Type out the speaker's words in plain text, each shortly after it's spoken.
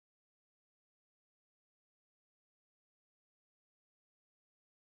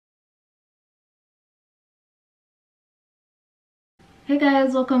Hey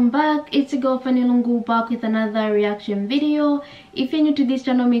guys, welcome back. It's your girl Fanny back with another reaction video. If you're new to this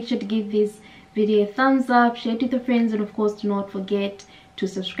channel, make sure to give this video a thumbs up, share it with your friends, and of course do not forget to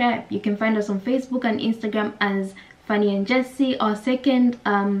subscribe. You can find us on Facebook and Instagram as Fanny&jessy, our second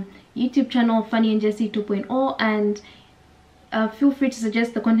YouTube channel Fanny&jessy 2.0, and feel free to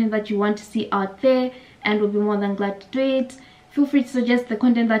suggest the content that you want to see out there and we'll be more than glad to do it. Feel free to suggest the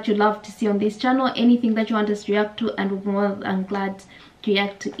content that you'd love to see on this channel, anything that you want us to react to, and we'll be more than glad to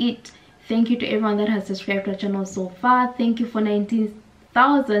react to it. Thank you to everyone that has subscribed to our channel so far. Thank you for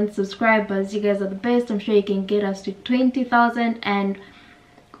 19,000 subscribers. You guys are the best. I'm sure you can get us to 20,000 and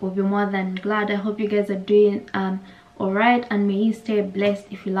we'll be more than glad. I hope you guys are doing alright, and may you stay blessed.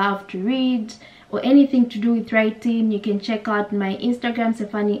 If you love to read or anything to do with writing, you can check out my Instagram,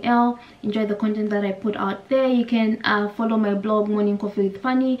 Fanny. Enjoy the content that I put out there. You can follow my blog, Morning Coffee with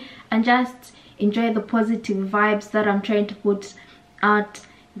Fanny, and just enjoy the positive vibes that I'm trying to put out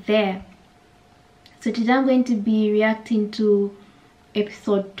there. So today I'm going to be reacting to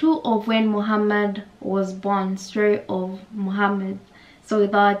episode 2 of When Muhammad Was Born, story of Muhammad. So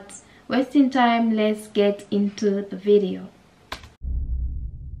without wasting time, let's get into the video.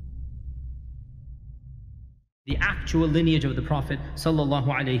 The actual lineage of the Prophet sallallahu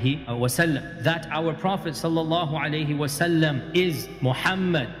alaihi wasallam. That our Prophet sallallahu alaihi wasallam is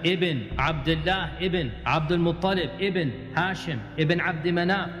Muhammad ibn Abdullah ibn Abdul Muttalib ibn Hashim ibn Abd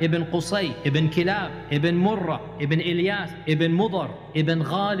Manaf ibn Qusay ibn Kilab ibn Murrah ibn Ilyas ibn Mudar ibn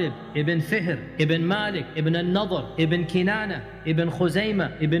Ghalib ibn Fihr ibn Malik ibn al-Nadr ibn Kinana ibn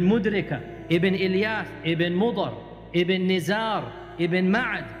Khuzaymah ibn Mudrika ibn Ilyas ibn Mudar ibn Nizar ibn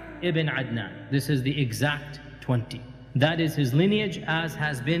Ma'ad ibn Adnan. This is the exact 20. That is his lineage, as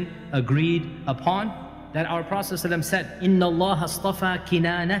has been agreed upon. That our Prophet ﷺ said, Inna Allah astafa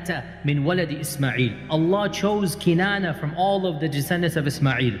kinanata min waladi Ismail. Allah chose Kinana from all of the descendants of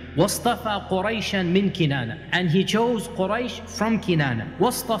Ismail. Wastafa Qurayshan min Kinana. And he chose Quraysh from Kinana.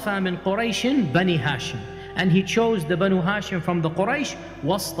 Wastafa min Qurayshin Bani Hashim. And he chose the Banu Hashim from the Quraysh.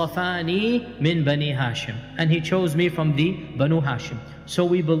 Wastafani min Bani Hashim. And he chose me from the Banu Hashim. So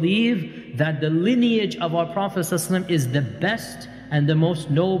we believe that the lineage of our Prophet ﷺ is the best and the most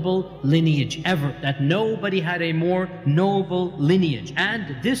noble lineage ever. That nobody had a more noble lineage.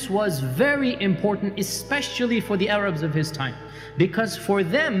 And this was very important, especially for the Arabs of his time. Because for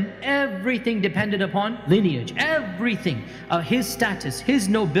them, everything depended upon lineage. Everything. His status, his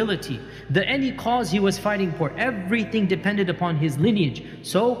nobility, any cause he was fighting for, everything depended upon his lineage.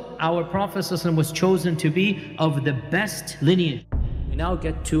 So our Prophet ﷺ was chosen to be of the best lineage. We now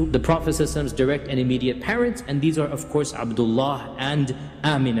get to the Prophet's direct and immediate parents, and these are of course Abdullah and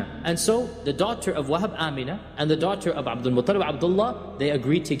Amina. And so the daughter of Wahab, Amina, and the daughter of Abdul Muttalib, Abdullah, they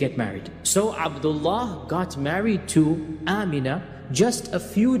agreed to get married. So Abdullah got married to Amina just a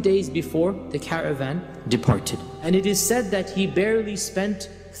few days before the caravan departed. And it is said that he barely spent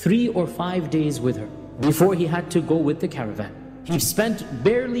 3 or 5 days with her before he had to go with the caravan. He spent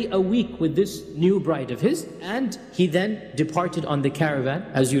barely a week with this new bride of his, and he then departed on the caravan,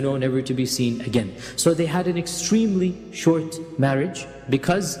 as you know, never to be seen again. So they had an extremely short marriage,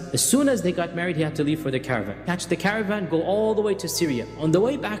 because as soon as they got married, he had to leave for the caravan. Catch the caravan, go all the way to Syria. On the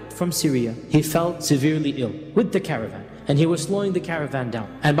way back from Syria, he fell severely ill with the caravan, and he was slowing the caravan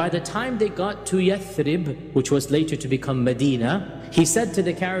down. And by the time they got to Yathrib, which was later to become Medina, he said to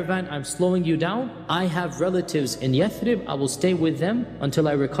the caravan, I'm slowing you down. I have relatives in Yathrib. I will stay with them until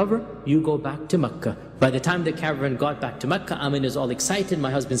I recover. You go back to Mecca. By the time the caravan got back to Mecca, Amin is all excited. My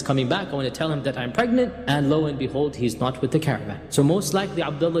husband's coming back. I want to tell him that I'm pregnant. And lo and behold, he's not with the caravan. So most likely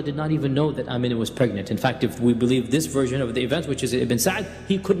Abdullah did not even know that Amina was pregnant. In fact, if we believe this version of the events, which is Ibn Sa'd,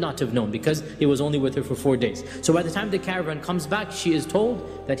 he could not have known because he was only with her for 4 days. So by the time the caravan comes back, she is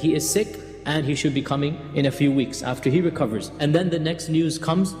told that he is sick and he should be coming in a few weeks after he recovers. And then the next news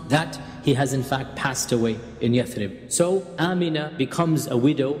comes that he has in fact passed away in Yathrib. So Amina becomes a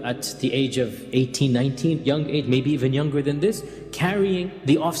widow at the age of 18, 19, young age, maybe even younger than this, carrying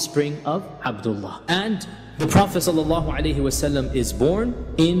the offspring of Abdullah. And the Prophet ﷺ is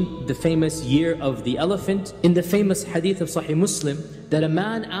born in the famous year of the elephant. In the famous hadith of Sahih Muslim, that a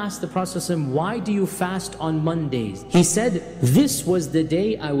man asked the Prophet ﷺ, why do you fast on Mondays? He said, this was the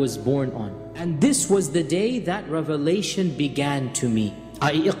day I was born on. And this was the day that revelation began to me.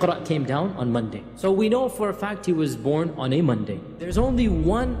 i.e. Iqra came down on Monday. So we know for a fact he was born on a Monday. There's only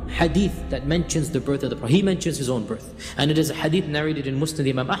one hadith that mentions the birth of the Prophet. He mentions his own birth. And it is a hadith narrated in Musnad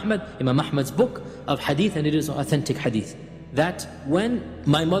Imam Ahmad, Imam Ahmad's book of hadith, and it is an authentic hadith. that when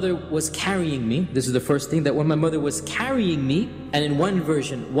my mother was carrying me, this is the first thing, that when my mother was carrying me, and in one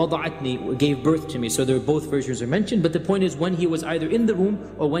version, وَضَعَتْنِي, gave birth to me, so both versions are mentioned, but the point is when he was either in the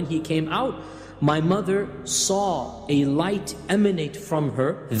womb or when he came out, my mother saw a light emanate from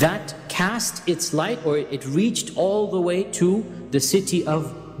her that cast its light, or it reached all the way to the city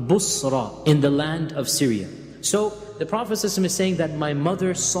of Busra in the land of Syria. So the Prophet ﷺ is saying that my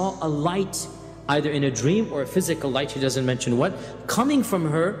mother saw a light, either in a dream or a physical light, she doesn't mention what, coming from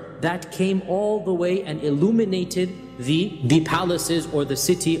her that came all the way and illuminated the palaces or the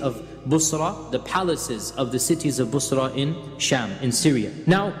city of Busra, the palaces of the cities of Busra in Sham, in Syria.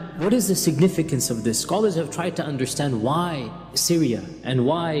 Now, what is the significance of this? Scholars have tried to understand why Syria and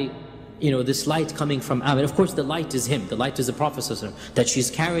why, this light coming from Am. And of course the light is him, the light is the Prophet ﷺ, that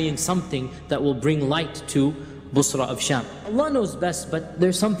she's carrying something that will bring light to Busra of Sham. Allah knows best, but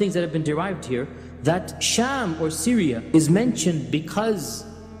there's some things that have been derived here, that Sham or Syria is mentioned because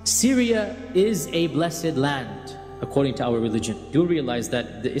Syria is a blessed land according to our religion. You'll realize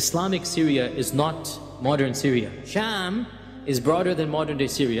that the Islamic Syria is not modern Syria. Sham is broader than modern day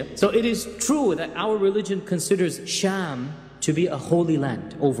Syria. So it is true that our religion considers Sham to be a holy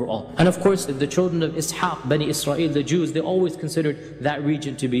land overall. And of course the children of Ishaq, Bani Israel, the Jews, they always considered that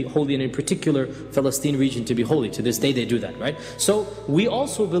region to be holy, and in particular Palestine region to be holy. To this day they do that, right? So we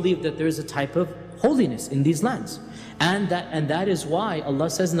also believe that there is a type of holiness in these lands. And that is why Allah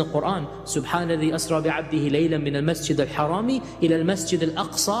says in the Quran, Subhanalladhi asra bi'abdihi laylan min al-masjid al-harami ila al-masjid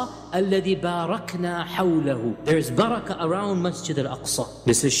al-aqsa alladhi barakna hawlahu. There is barakah around Masjid al-Aqsa.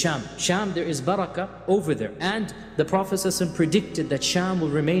 This is Sham. Sham, there is barakah over there. And the Prophet ﷺ predicted that Sham will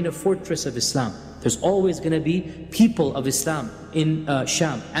remain a fortress of Islam. There's always going to be people of Islam in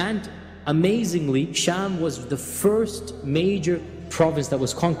Sham. And amazingly, Sham was the first major province that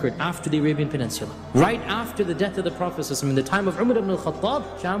was conquered after the Arabian Peninsula. Right after the death of the Prophet ﷺ, in the time of Umar ibn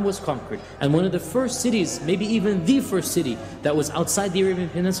al-Khattab, Sham was conquered. And one of the first cities, maybe even the first city that was outside the Arabian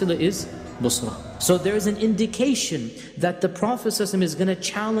Peninsula is Busra. So there is an indication that the Prophet ﷺ is going to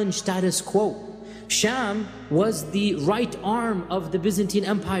challenge status quo. Sham was the right arm of the Byzantine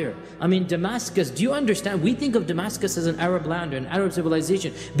Empire. I mean, Damascus, do you understand? We think of Damascus as an Arab land or an Arab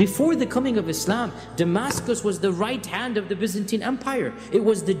civilization. Before the coming of Islam, Damascus was the right hand of the Byzantine Empire. It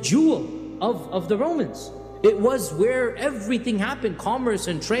was the jewel of the Romans. It was where everything happened, commerce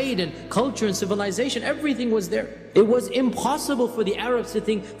and trade and culture and civilization, everything was there. It was impossible for the Arabs to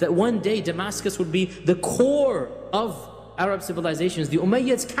think that one day Damascus would be the core of Arab civilizations. The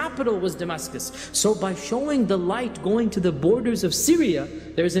Umayyads' capital was Damascus. So by showing the light going to the borders of Syria,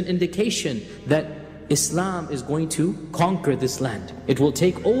 there's an indication that Islam is going to conquer this land. It will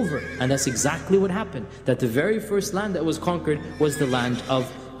take over. And that's exactly what happened. That the very first land that was conquered was the land of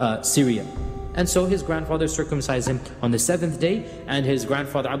Syria. And so his grandfather circumcised him on the 7th day, and his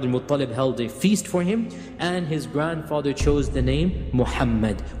grandfather Abdul Muttalib held a feast for him, and his grandfather chose the name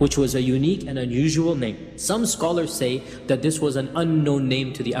Muhammad, which was a unique and unusual name. Some scholars say that this was an unknown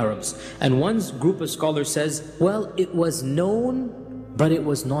name to the Arabs. And one group of scholars says, well, it was known, but it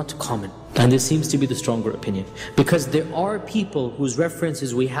was not common. And this seems to be the stronger opinion, because there are people whose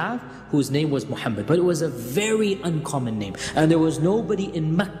references we have whose name was Muhammad, but it was a very uncommon name, and there was nobody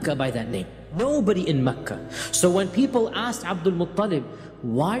in Mecca by that name. Nobody in Mecca. So when people asked Abdul Muttalib,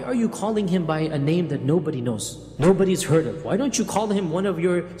 why are you calling him by a name that nobody knows, nobody's heard of? Why don't you call him one of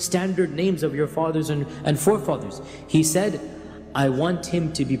your standard names of your fathers and forefathers? He said, I want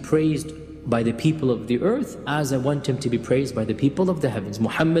him to be praised by the people of the earth as I want him to be praised by the people of the heavens.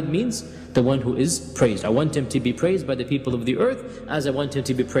 Muhammad means the one who is praised. I want him to be praised by the people of the earth as I want him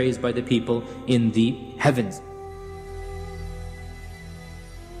to be praised by the people in the heavens.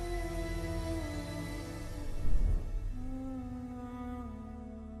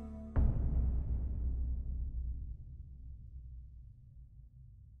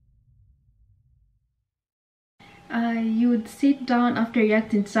 You'd sit down after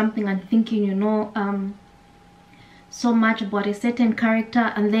reacting to something and thinking, so much about a certain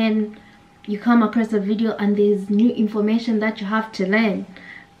character, and then you come across a video and there's new information that you have to learn.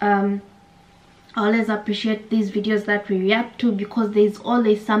 I always appreciate these videos that we react to, because there's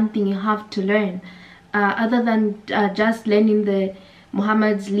always something you have to learn. Other than just learning the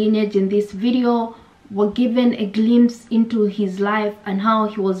Muhammad's lineage, in this video we're given a glimpse into his life and how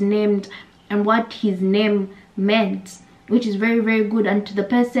he was named and what his name meant, which is very, very good. And to the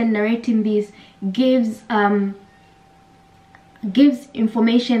person narrating this, gives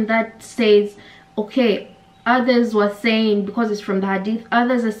information that says, okay, others were saying, because it's from the hadith,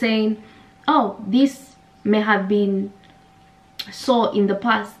 others are saying, oh, this may have been so in the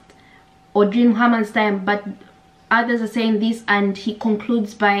past or during Muhammad's time, but others are saying this, and he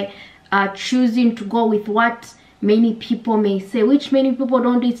concludes by choosing to go with what many people may say, which many people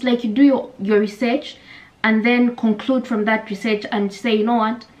don't do. It's like you do your research and then conclude from that research and say, you know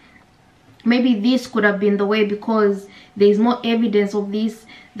what, maybe this could have been the way, because there's more evidence of this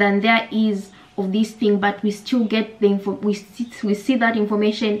than there is of this thing, but we still get the we see that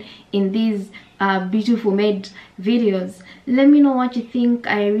information in these beautiful made videos. Let me know what you think.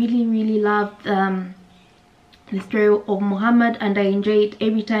 I really loved the story of Muhammad, and I enjoy it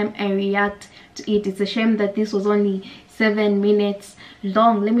every time I react to it. It's a shame that this was only 7 minutes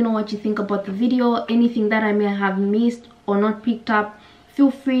long. Let me know what you think about the video. Anything that I may have missed or not picked up, feel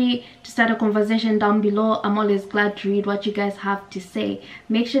free to start a conversation down below. I'm always glad to read what you guys have to say.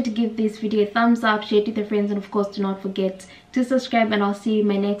 Make sure to give this video a thumbs up, share it with your friends, and of course do not forget to subscribe, and I'll see you in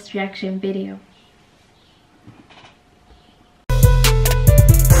my next reaction video.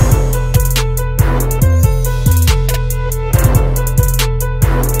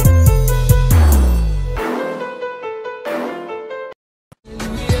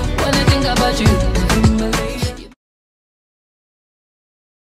 When I think about you,